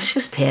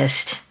was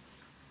pissed,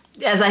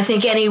 as I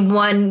think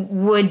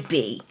anyone would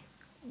be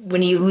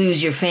when you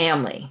lose your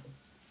family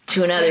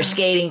to another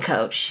skating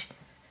coach,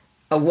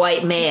 a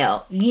white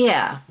male.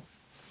 Yeah,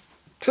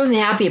 she wasn't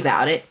happy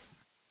about it.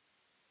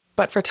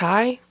 But for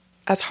Ty,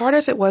 as hard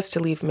as it was to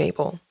leave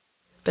Mabel,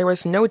 there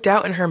was no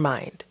doubt in her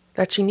mind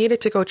that she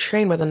needed to go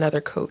train with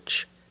another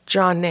coach,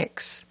 John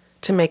Nix,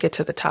 to make it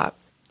to the top.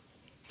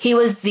 He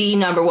was the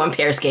number one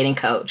pair skating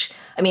coach.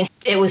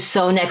 It was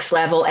so next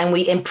level, and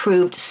we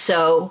improved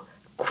so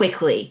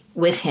quickly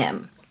with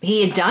him.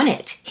 He had done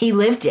it. He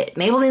lived it.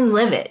 Mabel didn't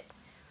live it.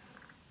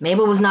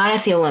 Mabel was not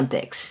at the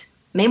Olympics.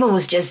 Mabel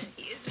was just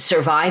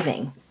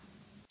surviving.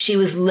 She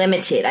was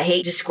limited. I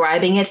hate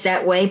describing it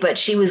that way, but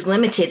she was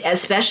limited,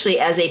 especially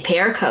as a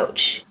pair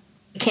coach.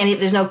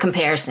 There's no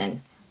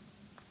comparison.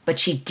 But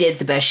she did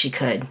the best she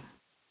could.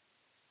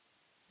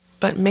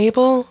 But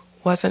Mabel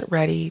wasn't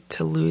ready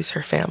to lose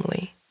her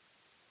family.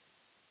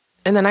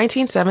 In the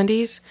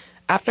 1970s,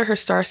 after her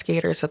star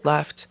skaters had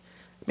left,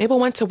 Mabel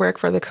went to work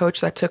for the coach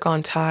that took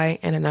on Ty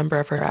and a number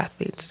of her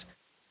athletes,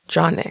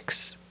 John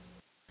Nix.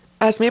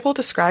 As Mabel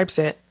describes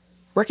it,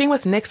 working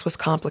with Nix was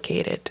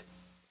complicated.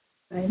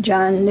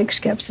 John Nix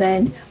kept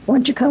saying, "Why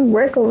don't you come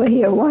work over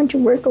here? Why don't you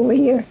work over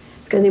here?"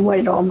 Because he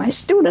wanted all my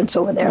students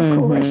over there, of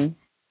course.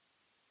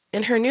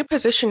 In her new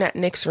position at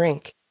Nix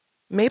Rink,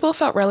 Mabel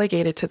felt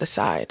relegated to the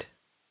side.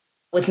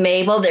 With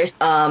Mabel, there's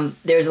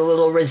a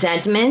little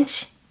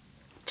resentment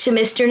to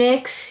Mr.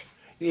 Nix.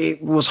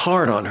 It was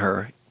hard on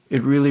her.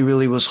 It really,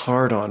 really was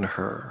hard on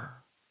her.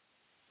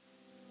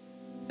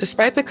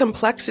 Despite the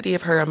complexity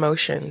of her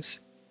emotions,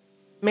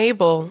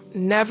 Mabel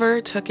never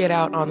took it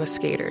out on the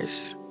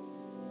skaters.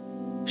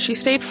 She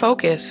stayed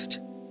focused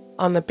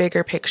on the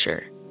bigger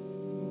picture.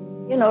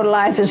 You know,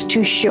 life is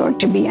too short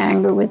to be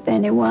angry with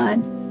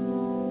anyone.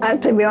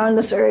 To be on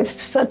this earth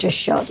such a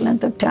short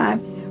length of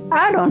time.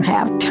 I don't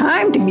have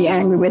time to be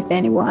angry with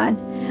anyone.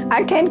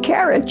 I can't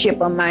carry a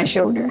chip on my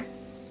shoulder.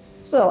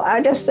 So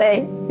I just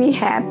say, be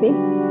happy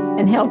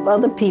and help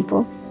other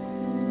people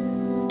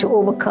to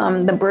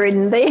overcome the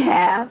burden they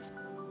have.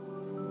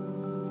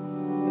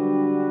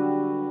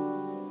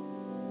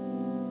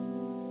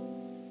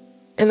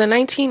 In the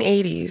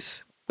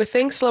 1980s, with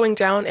things slowing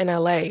down in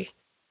LA,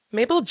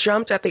 Mabel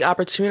jumped at the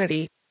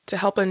opportunity to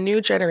help a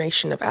new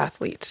generation of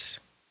athletes.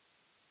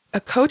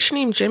 A coach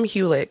named Jim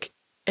Hulick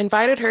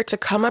invited her to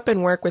come up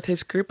and work with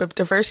his group of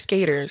diverse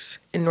skaters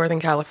in Northern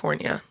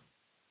California.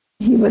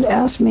 He would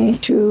ask me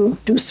to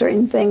do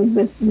certain things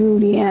with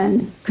Rudy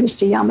and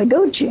Christy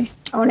Yamaguchi.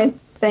 Only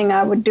thing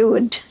I would do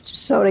would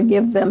sort of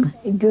give them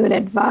good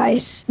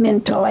advice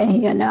mentally,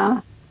 you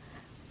know.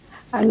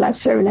 I like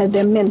serving as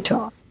their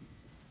mentor.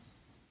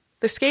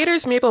 The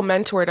skaters Mabel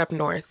mentored up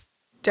north,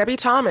 Debbie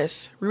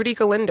Thomas, Rudy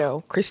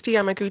Galindo, Christy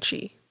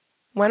Yamaguchi,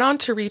 went on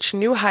to reach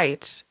new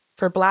heights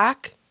for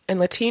Black and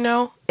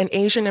Latino and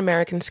Asian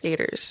American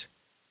skaters.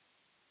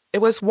 It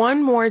was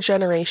one more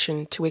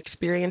generation to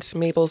experience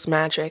Mabel's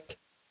magic.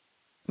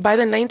 By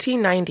the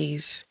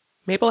 1990s,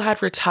 Mabel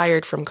had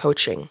retired from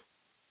coaching.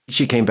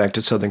 She came back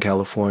to Southern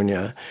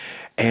California,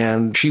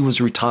 and she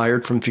was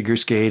retired from figure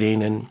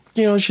skating, and,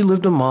 you know, she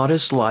lived a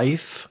modest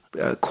life,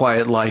 a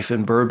quiet life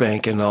in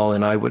Burbank and all,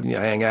 and I would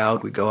hang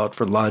out, we'd go out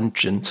for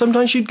lunch, and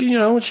sometimes she'd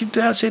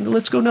say,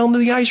 let's go down to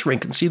the ice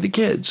rink and see the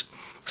kids.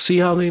 See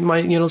how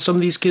some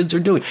of these kids are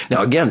doing.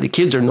 Now, again, the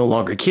kids are no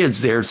longer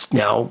kids. They're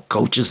now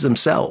coaches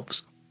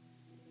themselves.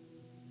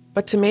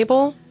 But to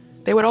Mabel,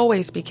 they would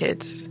always be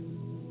kids.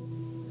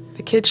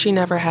 The kids she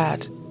never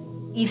had.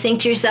 You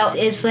think to yourself,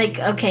 it's like,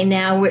 okay,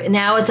 now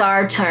it's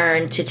our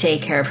turn to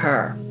take care of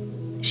her.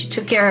 She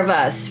took care of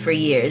us for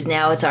years.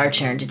 Now it's our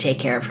turn to take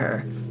care of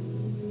her.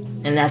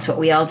 And that's what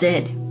we all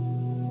did.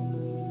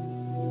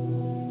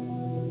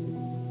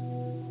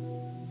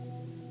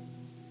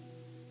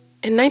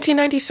 In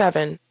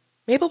 1997,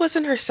 Mabel was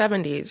in her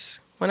 70s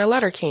when a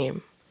letter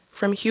came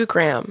from Hugh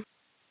Graham,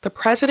 the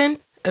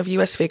president of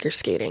U.S. Figure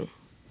Skating.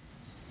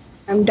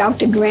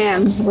 Dr.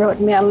 Graham wrote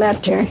me a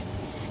letter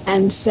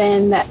and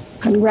saying that,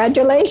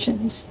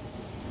 congratulations,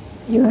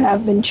 you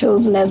have been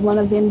chosen as one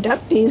of the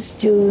inductees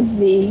to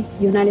the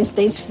United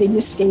States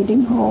Figure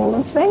Skating Hall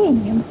of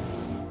Fame.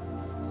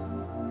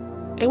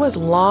 It was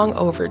long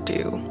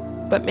overdue,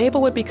 but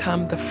Mabel would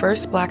become the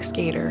first Black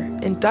skater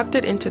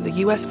inducted into the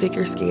U.S.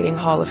 Figure Skating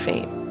Hall of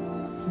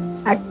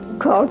Fame. I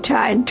called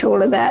Ty and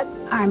told her that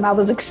I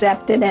was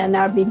accepted and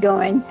I'd be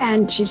going.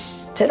 And she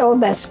said, "Oh,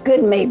 that's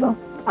good, Mabel.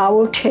 I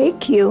will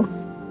take you."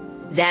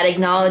 That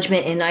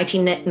acknowledgement in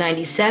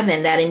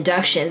 1997, that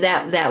induction,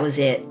 that was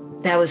it.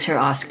 That was her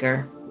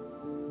Oscar.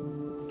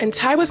 And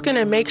Ty was going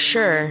to make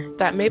sure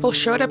that Mabel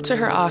showed up to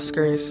her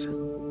Oscars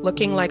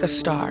looking like a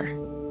star.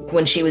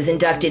 When she was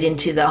inducted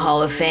into the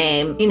Hall of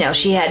Fame,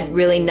 she had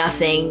really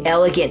nothing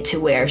elegant to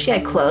wear. She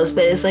had clothes,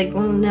 but it's like,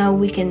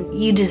 no,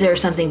 you deserve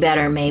something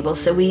better, Mabel.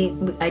 So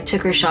I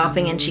took her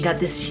shopping and she got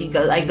this,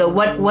 I go,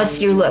 what's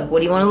your look? What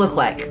do you want to look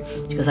like?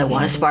 She goes, I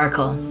want to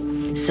sparkle.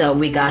 So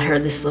we got her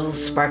this little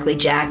sparkly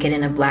jacket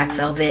and a black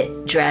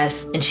velvet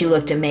dress, and she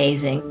looked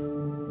amazing.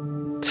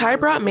 Ty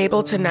brought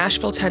Mabel to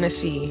Nashville,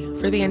 Tennessee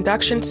for the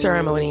induction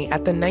ceremony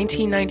at the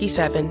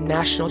 1997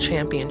 National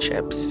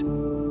Championships.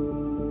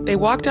 They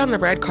walked down the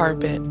red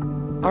carpet,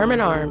 arm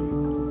in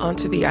arm,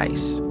 onto the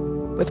ice,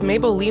 with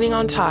Mabel leaning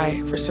on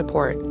Ty for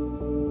support.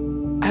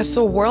 As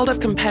the world of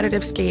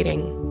competitive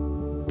skating,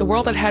 the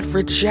world that had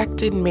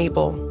rejected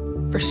Mabel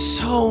for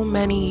so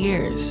many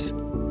years.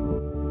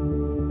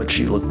 But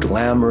she looked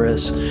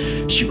glamorous,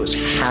 she was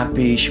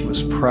happy, she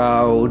was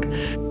proud.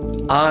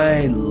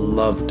 I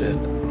loved it.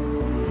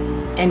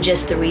 And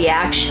just the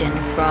reaction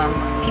from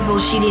people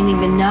she didn't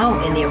even know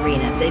in the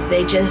arena.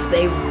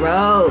 They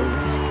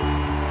rose.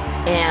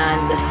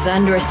 And the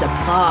thunderous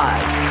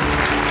applause.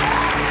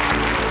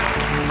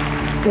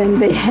 Then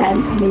they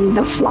handed me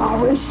the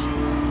flowers.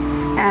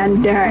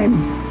 And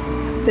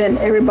then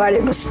everybody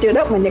was stood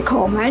up when they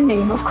called my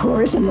name, of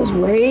course, and was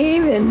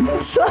waving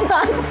and so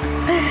on.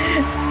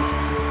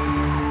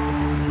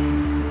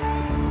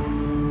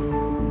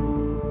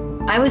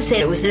 I would say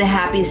it was the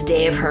happiest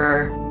day of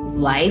her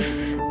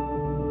life.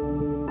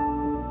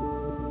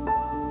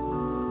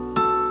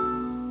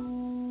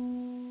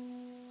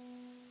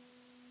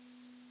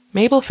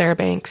 Mabel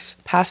Fairbanks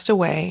passed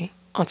away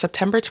on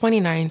September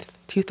 29th,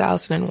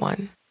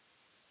 2001.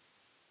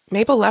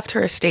 Mabel left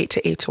her estate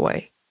to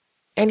Atoy,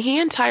 and he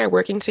and Ty are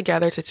working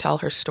together to tell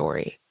her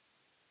story.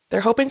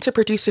 They're hoping to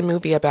produce a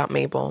movie about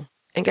Mabel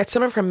and get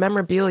some of her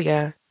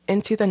memorabilia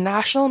into the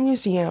National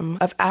Museum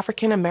of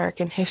African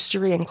American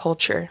History and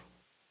Culture.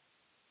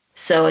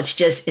 So it's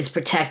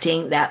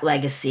protecting that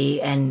legacy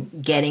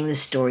and getting the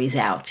stories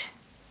out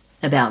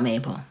about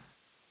Mabel.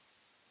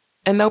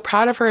 And though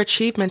proud of her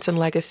achievements and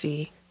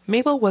legacy,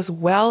 Mabel was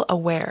well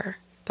aware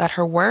that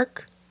her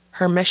work,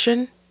 her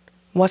mission,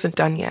 wasn't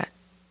done yet.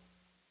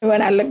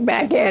 When I look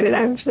back at it,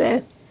 I've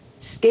said,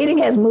 skating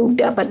has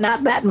moved up, but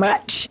not that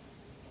much.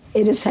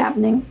 It is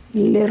happening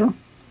little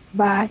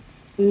by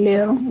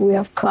little. We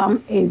have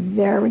come a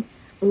very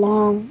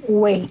long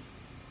way,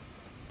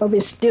 but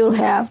we still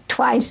have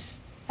twice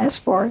as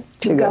far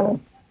to go.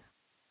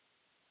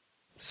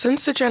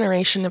 Since the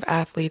generation of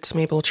athletes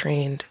Mabel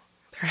trained,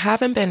 there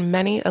haven't been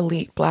many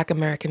elite Black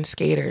American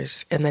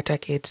skaters in the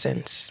decade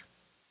since.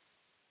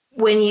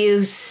 When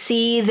you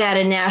see that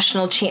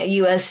a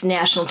U.S.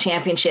 national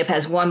championship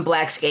has one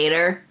Black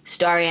skater,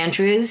 Star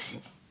Andrews,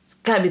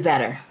 got to be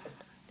better.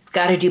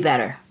 Got to do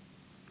better.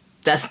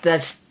 That's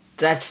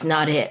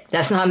not it.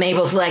 That's not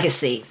Mabel's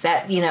legacy.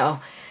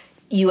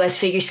 U.S.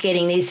 figure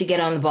skating needs to get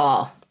on the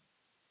ball.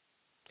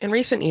 In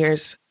recent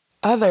years,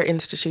 other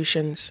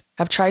institutions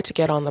have tried to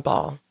get on the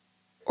ball.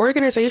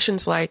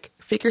 Organizations like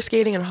Figure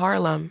Skating in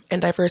Harlem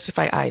and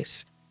Diversify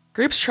Ice,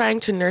 groups trying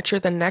to nurture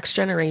the next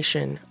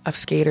generation of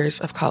skaters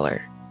of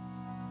color.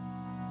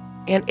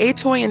 And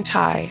Atoy and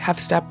Ty have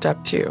stepped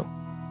up too.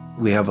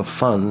 We have a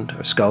fund,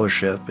 a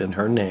scholarship in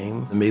her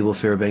name, the Mabel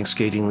Fairbanks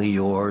Skatingly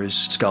Yours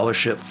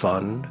Scholarship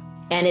Fund.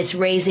 And it's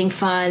raising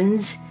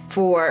funds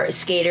for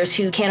skaters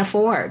who can't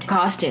afford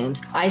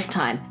costumes, ice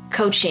time,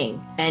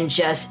 coaching, and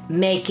just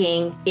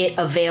making it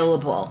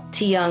available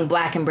to young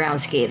Black and brown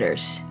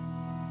skaters.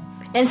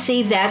 And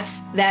see,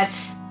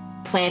 that's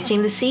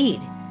planting the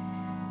seed.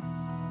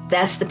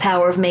 That's the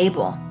power of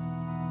Mabel.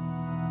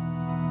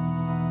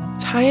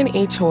 Ty and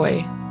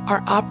Atoy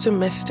are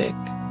optimistic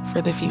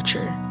for the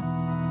future.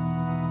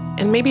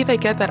 And maybe they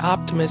get that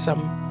optimism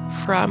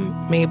from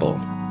Mabel.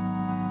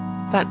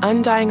 That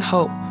undying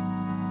hope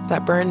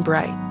that burned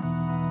bright.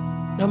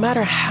 No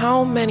matter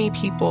how many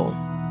people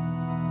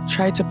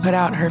tried to put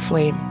out her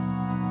flame.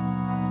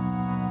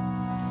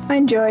 I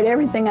enjoyed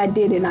everything I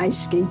did in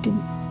ice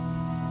skating,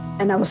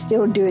 and I will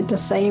still do it the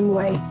same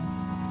way.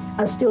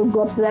 I still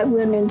go up to that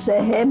window and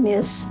say, "Hey,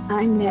 miss,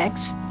 I'm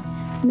next.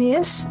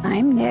 Miss,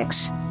 I'm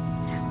next."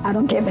 I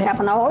don't care if it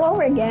happened all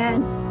over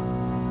again.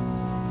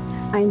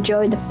 I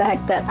enjoyed the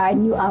fact that I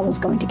knew I was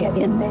going to get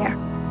in there.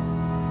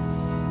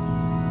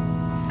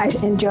 I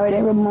enjoyed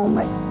every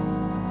moment.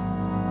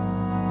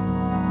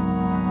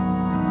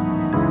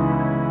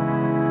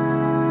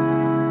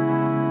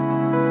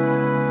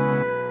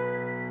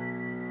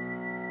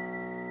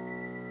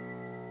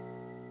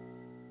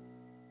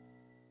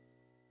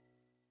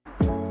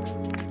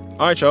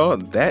 All right, y'all,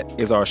 that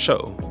is our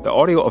show. The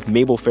audio of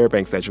Mabel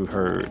Fairbanks that you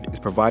heard is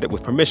provided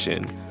with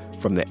permission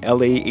from the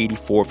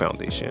LA84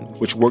 Foundation,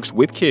 which works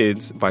with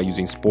kids by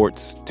using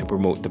sports to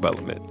promote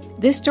development.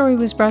 This story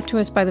was brought to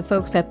us by the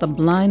folks at the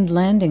Blind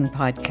Landing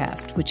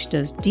podcast, which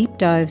does deep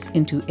dives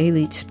into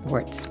elite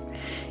sports.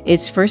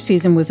 Its first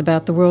season was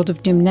about the world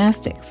of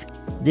gymnastics.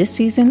 This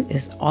season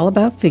is all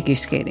about figure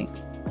skating.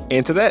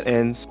 And to that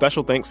end,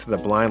 special thanks to the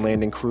Blind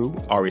Landing crew,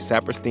 Ari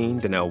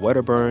Saperstein, Danelle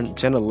Wedderburn,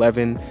 Jenna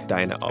Levin,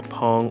 Diana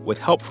Apong, with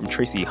help from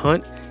Tracy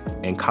Hunt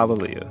and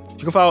Kalalea.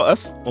 You can follow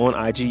us on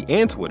IG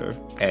and Twitter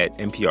at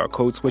NPR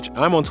Code Switch.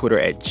 I'm on Twitter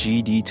at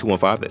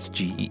GD215. That's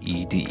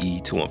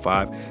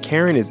GEEDE215.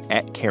 Karen is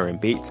at Karen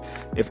Bates.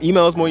 If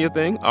email is more your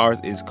thing, ours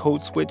is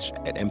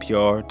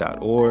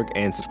codeswitch@npr.org.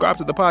 And subscribe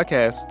to the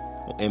podcast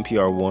on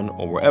NPR One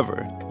or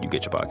wherever you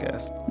get your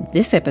podcasts.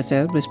 This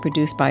episode was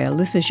produced by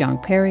Alyssa Jean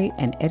Perry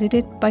and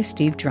edited by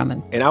Steve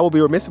Drummond. And I will be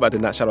remiss if I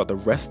did not shout out the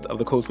rest of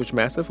the Code Switch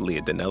Massive: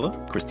 Leah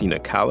Danella, Christina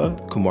Kalla,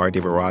 Kumar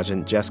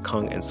Devarajan, Jess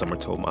Kung, and Summer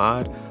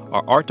Tomad.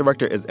 Our art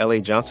director is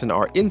L.A. Johnson.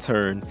 Our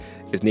intern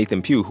is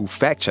Nathan Pugh, who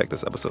fact-checked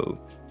this episode.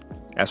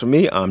 As for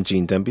me, I'm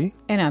Gene Demby.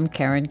 And I'm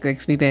Karen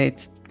Grigsby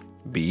Bates.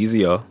 Be easy,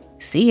 y'all.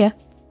 See ya.